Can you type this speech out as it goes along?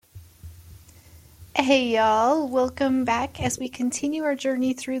Hey y'all, welcome back as we continue our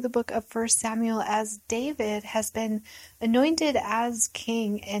journey through the book of First Samuel as David has been anointed as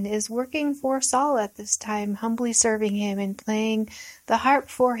king and is working for Saul at this time, humbly serving him and playing the harp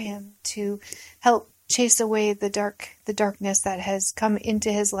for him to help chase away the darkness that has come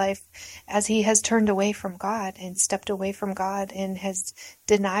into his life as he has turned away from God and stepped away from God and has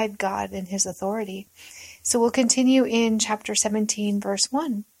denied God and his authority. So we'll continue in chapter 17, verse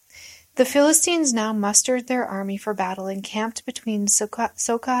 1. The Philistines now mustered their army for battle and camped between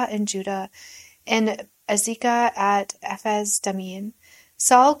Socoh and Judah and Azekah at Ephes-Dammim.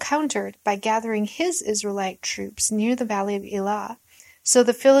 Saul countered by gathering his Israelite troops near the valley of Elah. So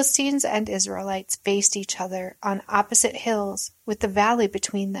the Philistines and Israelites faced each other on opposite hills with the valley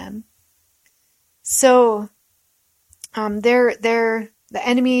between them. So the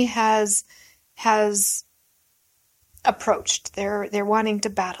enemy has approached. They're wanting to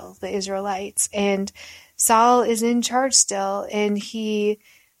battle the Israelites, and Saul is in charge still, and he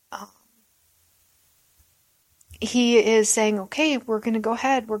is saying, "Okay, we're going to go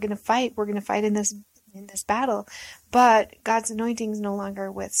ahead. We're going to fight. We're going to fight in this battle." But God's anointing is no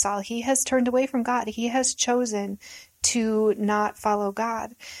longer with Saul. He has turned away from God. He has chosen to not follow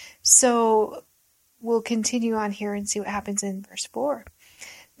God. So we'll continue on here and see what happens in verse 4.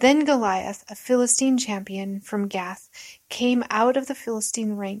 Then Goliath, a Philistine champion from Gath, came out of the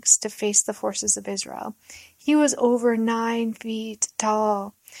Philistine ranks to face the forces of Israel. He was over 9 feet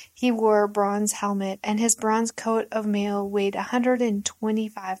tall. He wore a bronze helmet, and his bronze coat of mail weighed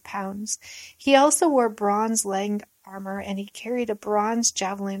 125 pounds. He also wore bronze leg armor, and he carried a bronze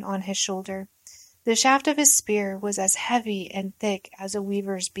javelin on his shoulder. The shaft of his spear was as heavy and thick as a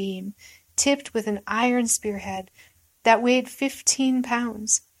weaver's beam, tipped with an iron spearhead that weighed 15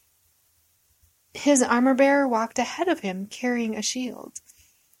 pounds. His armor-bearer walked ahead of him, carrying a shield.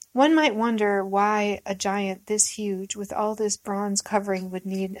 One might wonder why a giant this huge, with all this bronze covering, would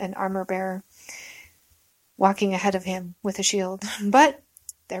need an armor-bearer walking ahead of him with a shield. But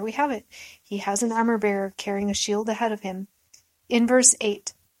there we have it. He has an armor-bearer carrying a shield ahead of him. In verse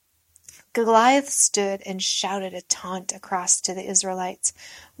 8, Goliath stood and shouted a taunt across to the Israelites.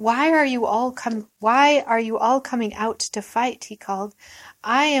 Why are you all coming out to fight? He called.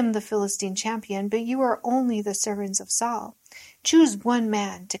 I am the Philistine champion, but you are only the servants of Saul. Choose one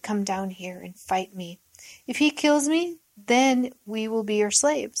man to come down here and fight me. If he kills me, then we will be your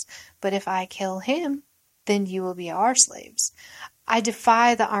slaves. But if I kill him, then you will be our slaves. I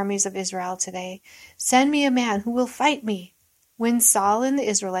defy the armies of Israel today. Send me a man who will fight me. When Saul and the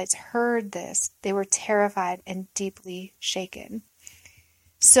Israelites heard this, they were terrified and deeply shaken.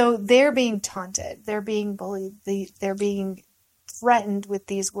 So they're being taunted. They're being bullied. They're being threatened with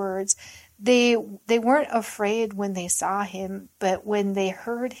these words. They weren't afraid when they saw him, but when they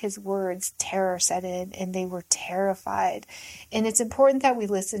heard his words, terror set in and they were terrified. And it's important that we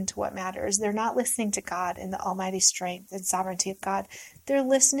listen to what matters. They're not listening to God and the almighty strength and sovereignty of God. They're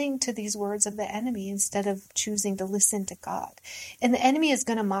listening to these words of the enemy instead of choosing to listen to God. And the enemy is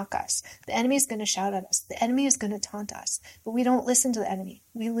going to mock us. The enemy is going to shout at us. The enemy is going to taunt us. But we don't listen to the enemy.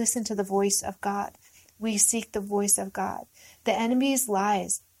 We listen to the voice of God. We seek the voice of God. The enemy's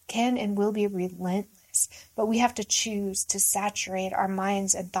lies can and will be relentless, but we have to choose to saturate our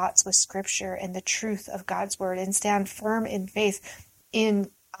minds and thoughts with Scripture and the truth of God's Word and stand firm in faith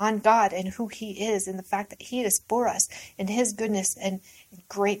on God and who He is and the fact that He is for us and His goodness and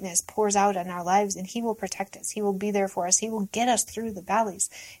greatness pours out in our lives and He will protect us. He will be there for us. He will get us through the valleys,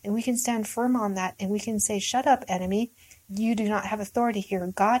 and we can stand firm on that and we can say, "Shut up, enemy. You do not have authority here.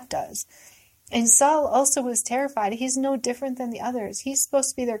 God does." And Saul also was terrified. He's no different than the others. He's supposed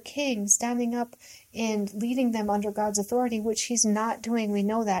to be their king, standing up and leading them under God's authority, which he's not doing. We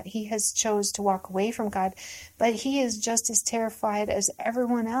know that. He has chose to walk away from God, but he is just as terrified as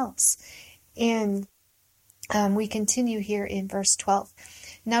everyone else. And we continue here in verse 12.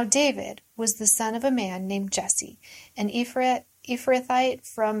 Now David was the son of a man named Jesse, an Ephrathite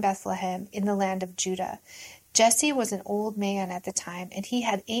from Bethlehem in the land of Judah. Jesse was an old man at the time, and he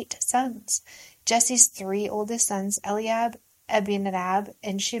had 8 sons. Jesse's 3 oldest sons, Eliab, Abinadab,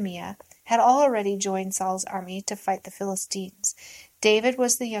 and Shimea, had already joined Saul's army to fight the Philistines. David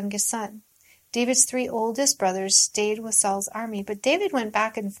was the youngest son. David's 3 oldest brothers stayed with Saul's army, but David went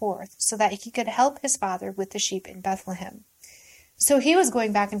back and forth so that he could help his father with the sheep in Bethlehem. So he was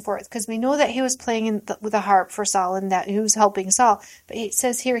going back and forth because we know that he was playing with a harp for Saul and that he was helping Saul. But it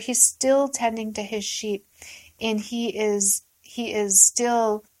says here he's still tending to his sheep. And he is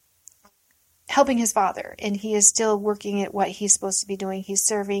still helping his father, and he is still working at what he's supposed to be doing. He's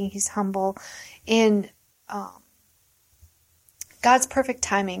serving, he's humble, and God's perfect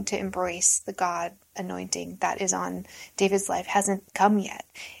timing to embrace the God anointing that is on David's life hasn't come yet.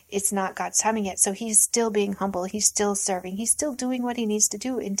 It's not God's timing yet. So he's still being humble. He's still serving. He's still doing what he needs to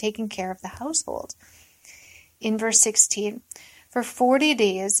do in taking care of the household. In verse 16, for 40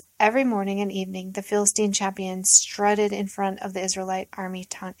 days, every morning and evening, the Philistine champion strutted in front of the Israelite army,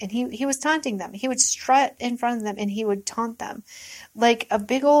 and he was taunting them. He would strut in front of them and he would taunt them like a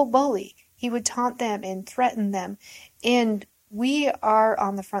big old bully. He would taunt them and threaten them. And we are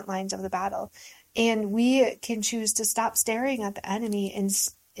on the front lines of the battle, and we can choose to stop staring at the enemy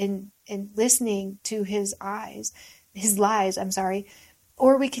and listening to his lies,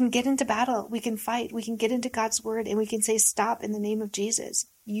 or we can get into battle. We can fight. We can get into God's word, and we can say, stop in the name of Jesus.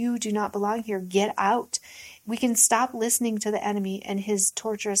 You do not belong here. Get out. We can stop listening to the enemy and his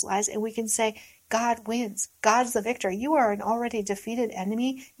torturous lies, and we can say, God wins. God's the victor. You are an already defeated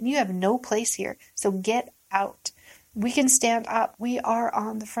enemy, and you have no place here. So get out. We can stand up. We are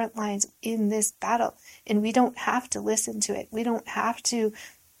on the front lines in this battle, and we don't have to listen to it. We don't have to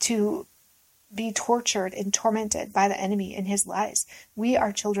be tortured and tormented by the enemy and his lies. We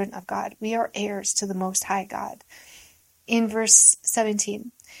are children of God. We are heirs to the Most High God. In verse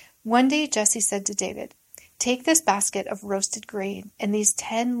 17, one day Jesse said to David, take this basket of roasted grain and these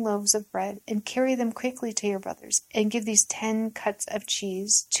 10 loaves of bread and carry them quickly to your brothers, and give these 10 cuts of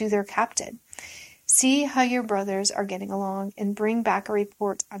cheese to their captain. See how your brothers are getting along, and bring back a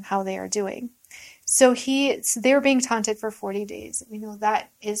report on how they are doing. So they're being taunted for 40 days. We know that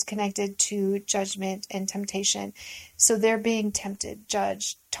is connected to judgment and temptation. So they're being tempted,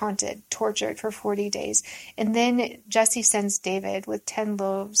 judged, taunted, tortured for 40 days. And then Jesse sends David with 10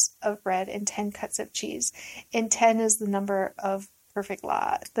 loaves of bread and 10 cuts of cheese. And 10 is the number of perfect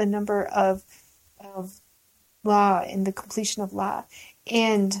law, the number of law and the completion of law.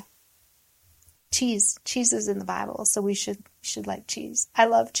 And cheese is in the Bible, so we should like cheese. I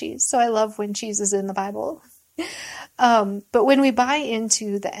love cheese, so I love when cheese is in the Bible. But when we buy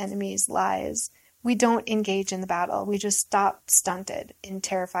into the enemy's lies, we don't engage in the battle. We just stop stunted and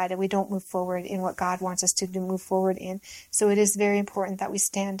terrified, and we don't move forward in what God wants us to move forward in. So it is very important that we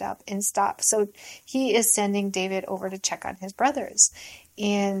stand up and stop. So he is sending David over to check on his brothers.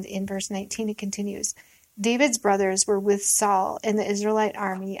 And in verse 19, it continues, David's brothers were with Saul and the Israelite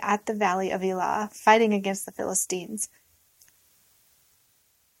army at the valley of Elah, fighting against the Philistines.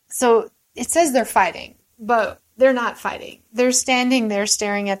 So it says they're fighting, but they're not fighting. They're standing there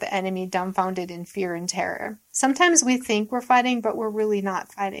staring at the enemy, dumbfounded in fear and terror. Sometimes we think we're fighting, but we're really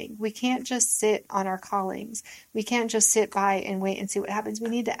not fighting. We can't just sit on our callings. We can't just sit by and wait and see what happens. We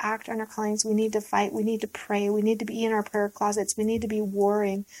need to act on our callings. We need to fight. We need to pray. We need to be in our prayer closets. We need to be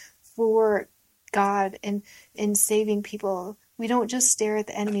warring for God and saving people. We don't just stare at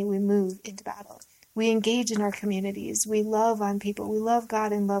the enemy, we move into battle. We engage in our communities. We love on people. We love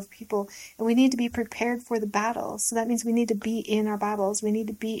God and love people. And we need to be prepared for the battle. So that means we need to be in our Bibles. We need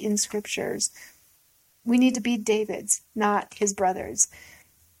to be in scriptures. We need to be David's, not his brothers.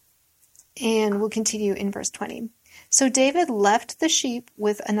 And we'll continue in verse 20. So David left the sheep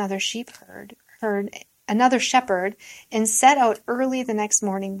with another shepherd, and set out early the next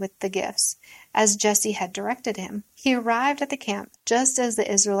morning with the gifts, as Jesse had directed him. He arrived at the camp just as the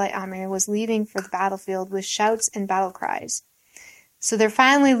Israelite army was leaving for the battlefield with shouts and battle cries. So they're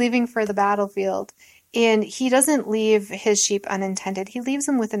finally leaving for the battlefield, and he doesn't leave his sheep unattended. He leaves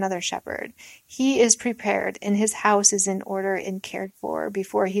them with another shepherd. He is prepared, and his house is in order and cared for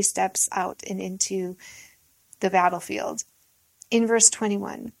before he steps out and into the battlefield. In verse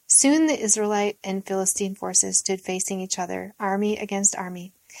 21, soon the Israelite and Philistine forces stood facing each other, army against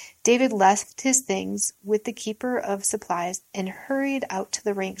army. David left his things with the keeper of supplies and hurried out to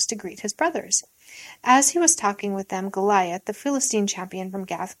the ranks to greet his brothers. As he was talking with them, Goliath, the Philistine champion from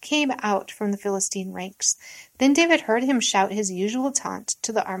Gath, came out from the Philistine ranks. Then David heard him shout his usual taunt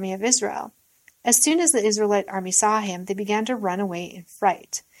to the army of Israel. As soon as the Israelite army saw him, they began to run away in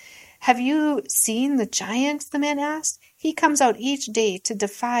fright. Have you seen the giant? The man asked. He comes out each day to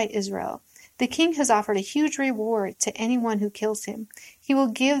defy Israel. The king has offered a huge reward to anyone who kills him. He will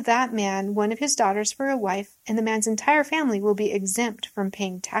give that man one of his daughters for a wife, and the man's entire family will be exempt from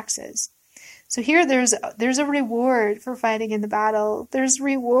paying taxes. So here there's a reward for fighting in the battle. There's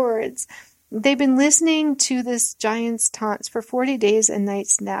rewards. They've been listening to this giant's taunts for 40 days and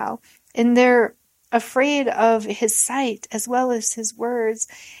nights now, and they're afraid of his sight as well as his words,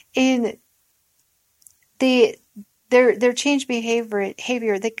 and their changed behavior,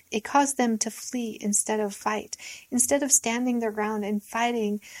 it caused them to flee instead of fight. Instead of standing their ground and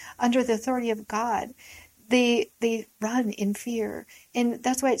fighting under the authority of God, They run in fear. And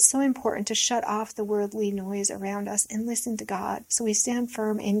that's why it's so important to shut off the worldly noise around us and listen to God, so we stand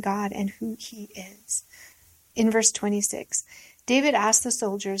firm in God and who he is. In verse 26, David asked the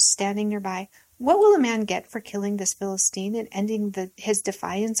soldiers standing nearby, "What will a man get for killing this Philistine and ending his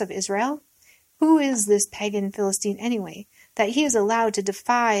defiance of Israel? Who is this pagan Philistine anyway, that he is allowed to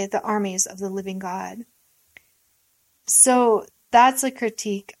defy the armies of the living God?" So that's a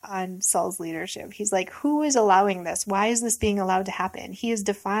critique on Saul's leadership. He's like, who is allowing this? Why is this being allowed to happen? He is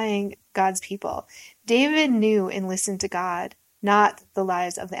defying God's people. David knew and listened to God, not the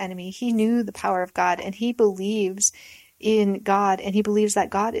lies of the enemy. He knew the power of God, and he believes in God, and he believes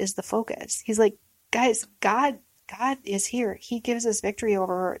that God is the focus. He's like, guys, God is here. He gives us victory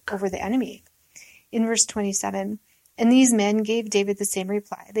over the enemy. In verse 27, and these men gave David the same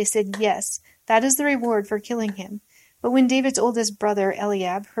reply. They said, "Yes, that is the reward for killing him." But when David's oldest brother,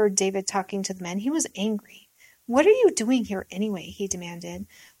 Eliab, heard David talking to the men, he was angry. "What are you doing here anyway?" he demanded.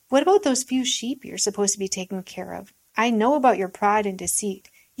 "What about those few sheep you're supposed to be taking care of? I know about your pride and deceit.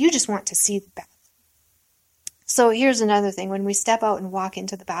 You just want to see the battle." So here's another thing. When we step out and walk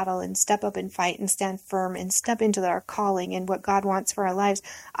into the battle and step up and fight and stand firm and step into our calling and what God wants for our lives,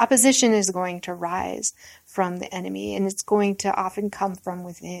 opposition is going to rise from the enemy, and it's going to often come from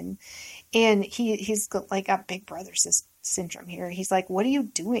within. And he's like got big brother syndrome here. He's like, "What are you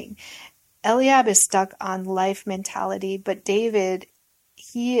doing?" Eliab is stuck on life mentality, but David,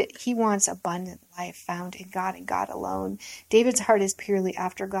 he wants abundant life found in God and God alone. David's heart is purely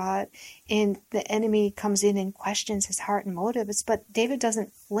after God, and the enemy comes in and questions his heart and motives, but David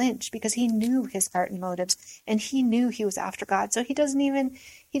doesn't flinch because he knew his heart and motives, and he knew he was after God. So he's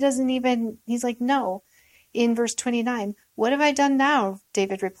like, no. In verse 29, "What have I done now?"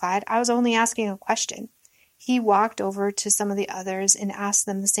 David replied. "I was only asking a question." He walked over to some of the others and asked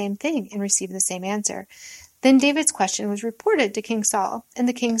them the same thing and received the same answer. Then David's question was reported to King Saul, and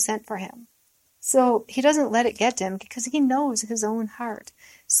the king sent for him. So he doesn't let it get to him because he knows his own heart.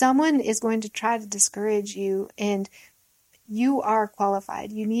 Someone is going to try to discourage you, and you are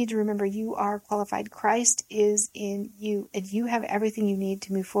qualified. You need to remember you are qualified. Christ is in you, and you have everything you need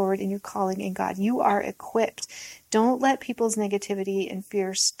to move forward in your calling in God. You are equipped. Don't let people's negativity and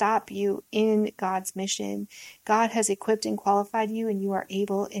fear stop you in God's mission. God has equipped and qualified you, and you are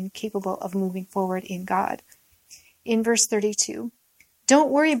able and capable of moving forward in God. In verse 32,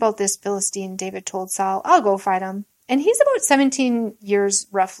 "Don't worry about this Philistine," David told Saul. "I'll go fight him." And he's about 17 years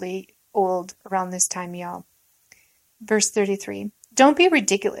roughly old around this time, y'all. Verse 33, "Don't be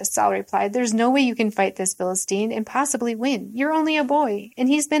ridiculous," Saul replied. "There's no way you can fight this Philistine and possibly win. You're only a boy, and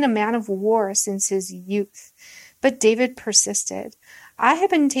he's been a man of war since his youth." But David persisted. "I have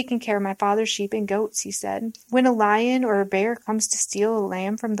been taking care of my father's sheep and goats," he said. "When a lion or a bear comes to steal a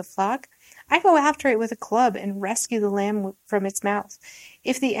lamb from the flock, I go after it with a club and rescue the lamb from its mouth.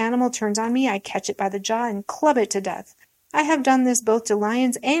 If the animal turns on me, I catch it by the jaw and club it to death. I have done this both to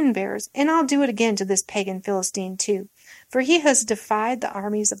lions and bears, and I'll do it again to this pagan Philistine too. For he has defied the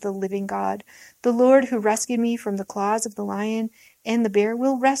armies of the living God. The Lord who rescued me from the claws of the lion and the bear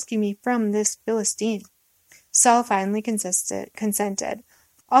will rescue me from this Philistine." Saul finally consented.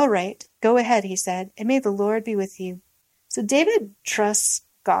 "All right, go ahead," he said, "and may the Lord be with you." So David trusts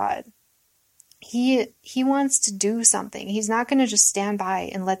God. He wants to do something. He's not going to just stand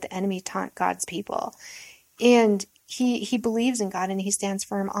by and let the enemy taunt God's people. And he believes in God, and he stands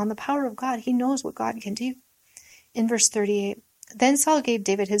firm on the power of God. He knows what God can do. In verse 38, "Then Saul gave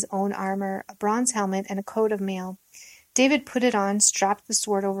David his own armor, a bronze helmet, and a coat of mail. David put it on, strapped the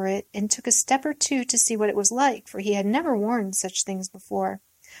sword over it, and took a step or two to see what it was like, for he had never worn such things before.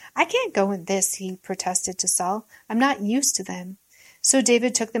 "I can't go in this," he protested to Saul. "I'm not used to them." So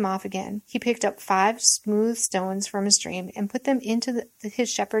David took them off again. He picked up 5 smooth stones from a stream and put them into his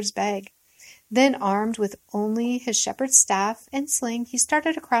shepherd's bag. Then, armed with only his shepherd's staff and sling, he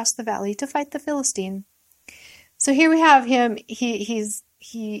started across the valley to fight the Philistine. So here we have him.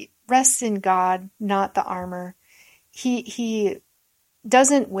 He rests in God, not the armor. He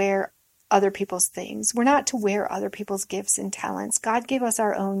doesn't wear other people's things. We're not to wear other people's gifts and talents. God gave us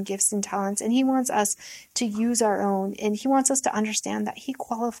our own gifts and talents, and he wants us to use our own, and he wants us to understand that he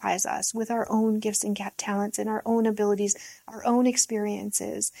qualifies us with our own gifts and talents and our own abilities, our own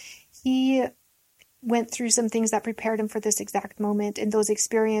experiences. He went through some things that prepared him for this exact moment, and those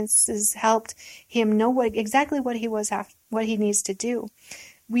experiences helped him know exactly what he needs to do.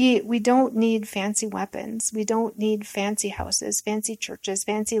 We don't need fancy weapons. We don't need fancy houses, fancy churches,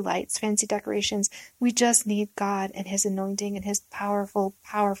 fancy lights, fancy decorations. We just need God and his anointing and his powerful,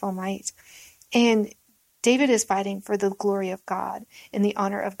 powerful might. And David is fighting for the glory of God and the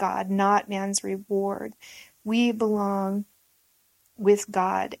honor of God, not man's reward. We belong with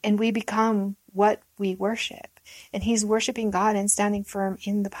God, and we become what we worship. And he's worshiping God and standing firm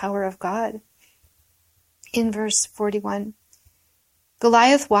in the power of God. In verse 41,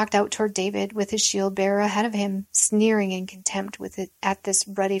 Goliath walked out toward David with his shield bearer ahead of him, sneering in contempt at this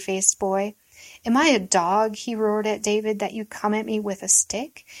ruddy-faced boy. "Am I a dog," he roared at David, "that you come at me with a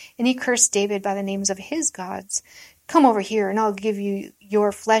stick?" And he cursed David by the names of his gods. "Come over here, and I'll give you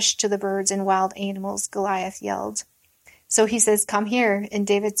your flesh to the birds and wild animals," Goliath yelled. So he says, "Come here," and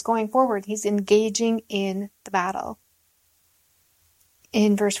David's going forward. He's engaging in the battle.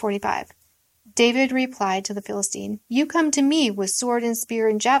 In verse 45, David replied to the Philistine, "You come to me with sword and spear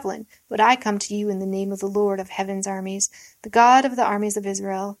and javelin, but I come to you in the name of the Lord of heaven's armies, the God of the armies of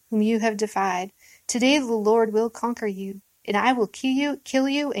Israel, whom you have defied. Today the Lord will conquer you, and I will kill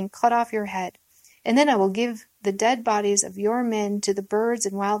you and cut off your head. And then I will give the dead bodies of your men to the birds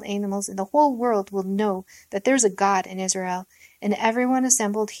and wild animals, and the whole world will know that there's a God in Israel, and everyone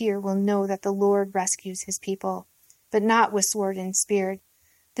assembled here will know that the Lord rescues his people, but not with sword and spear.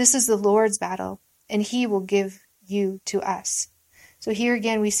 This is the Lord's battle, and he will give you to us." So here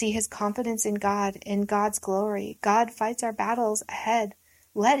again we see his confidence in God and God's glory. God fights our battles ahead.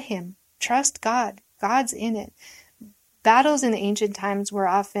 Let him. Trust God. God's in it. Battles in the ancient times were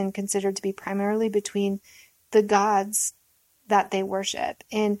often considered to be primarily between the gods that they worship.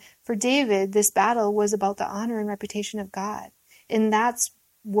 And for David, this battle was about the honor and reputation of God. And that's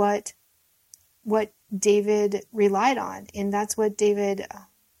what David relied on. And that's what David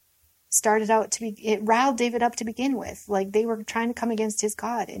it riled David up to begin with. Like, they were trying to come against his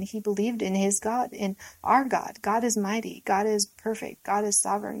God, and he believed in his God, in our God. God is mighty. God is perfect. God is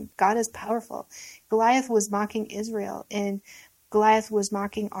sovereign. God is powerful. Goliath was mocking Israel, and Goliath was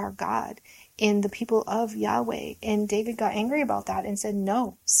mocking our God and the people of Yahweh. And David got angry about that and said,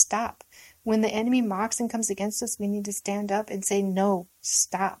 "No, stop. When the enemy mocks and comes against us, we need to stand up and say, no,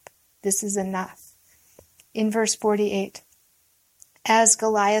 stop. This is enough." In verse 48, as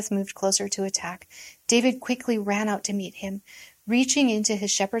Goliath moved closer to attack, David quickly ran out to meet him. Reaching into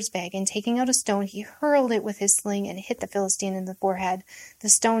his shepherd's bag and taking out a stone, he hurled it with his sling and hit the Philistine in the forehead. The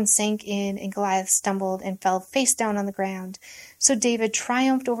stone sank in, and Goliath stumbled and fell face down on the ground. So David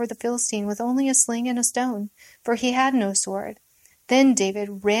triumphed over the Philistine with only a sling and a stone, for he had no sword. Then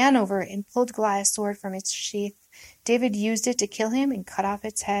David ran over and pulled Goliath's sword from its sheath. David used it to kill him and cut off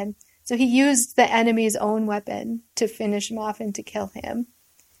its head. So he used the enemy's own weapon to finish him off and to kill him.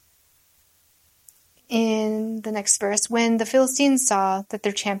 In the next verse, when the Philistines saw that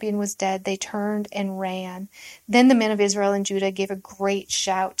their champion was dead, they turned and ran. Then the men of Israel and Judah gave a great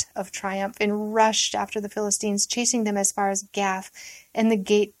shout of triumph and rushed after the Philistines, chasing them as far as Gath and the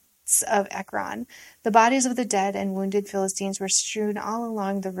gates of Ekron. The bodies of the dead and wounded Philistines were strewn all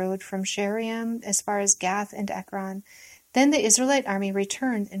along the road from Shaaraim as far as Gath and Ekron. Then the Israelite army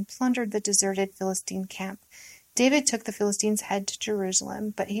returned and plundered the deserted Philistine camp. David took the Philistine's head to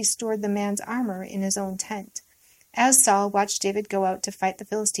Jerusalem, but he stored the man's armor in his own tent. As Saul watched David go out to fight the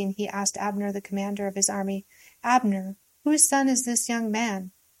Philistine, he asked Abner, the commander of his army, "Abner, whose son is this young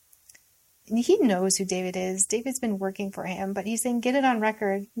man?" And he knows who David is. David's been working for him, but he's saying, "Get it on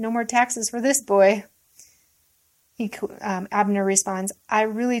record. No more taxes for this boy." Abner responds, "I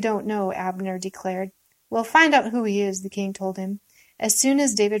really don't know," Abner declared. "Well, find out who he is," the king told him. As soon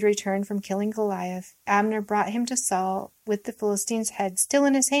as David returned from killing Goliath, Abner brought him to Saul with the Philistine's head still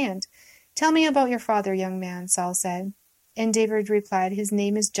in his hand. "Tell me about your father, young man," Saul said. And David replied, "His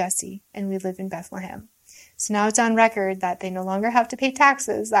name is Jesse, and we live in Bethlehem." So now it's on record that they no longer have to pay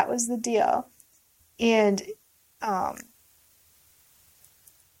taxes. That was the deal. And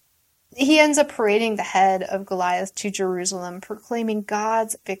he ends up parading the head of Goliath to Jerusalem, proclaiming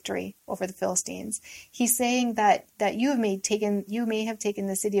God's victory over the Philistines. He's saying that you may have taken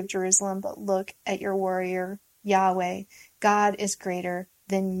the city of Jerusalem, but look at your warrior, Yahweh. God is greater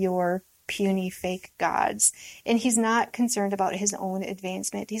than your puny fake gods. And he's not concerned about his own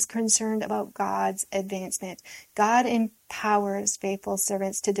advancement. He's concerned about God's advancement. God empowers faithful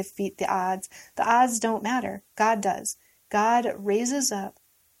servants to defeat the odds. The odds don't matter. God does. God raises up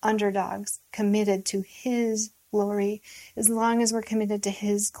underdogs committed to his glory. As long as we're committed to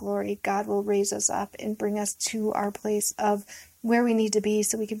his glory, God will raise us up and bring us to our place of where we need to be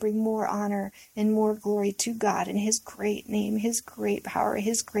so we can bring more honor and more glory to God and his great name, his great power,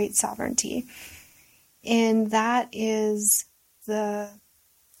 his great sovereignty. And that is the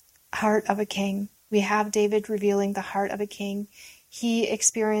heart of a king. We have David revealing the heart of a king. He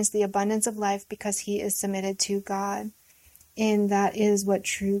experienced the abundance of life because he is submitted to God. And that is what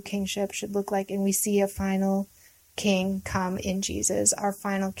true kingship should look like. And we see a final king come in Jesus, our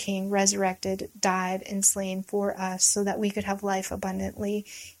final king, resurrected, died, and slain for us so that we could have life abundantly.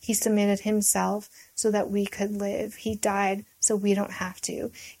 He submitted himself so that we could live. He died so we don't have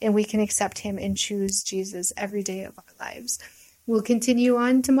to. And we can accept him and choose Jesus every day of our lives. We'll continue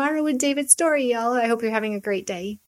on tomorrow with David's story, y'all. I hope you're having a great day.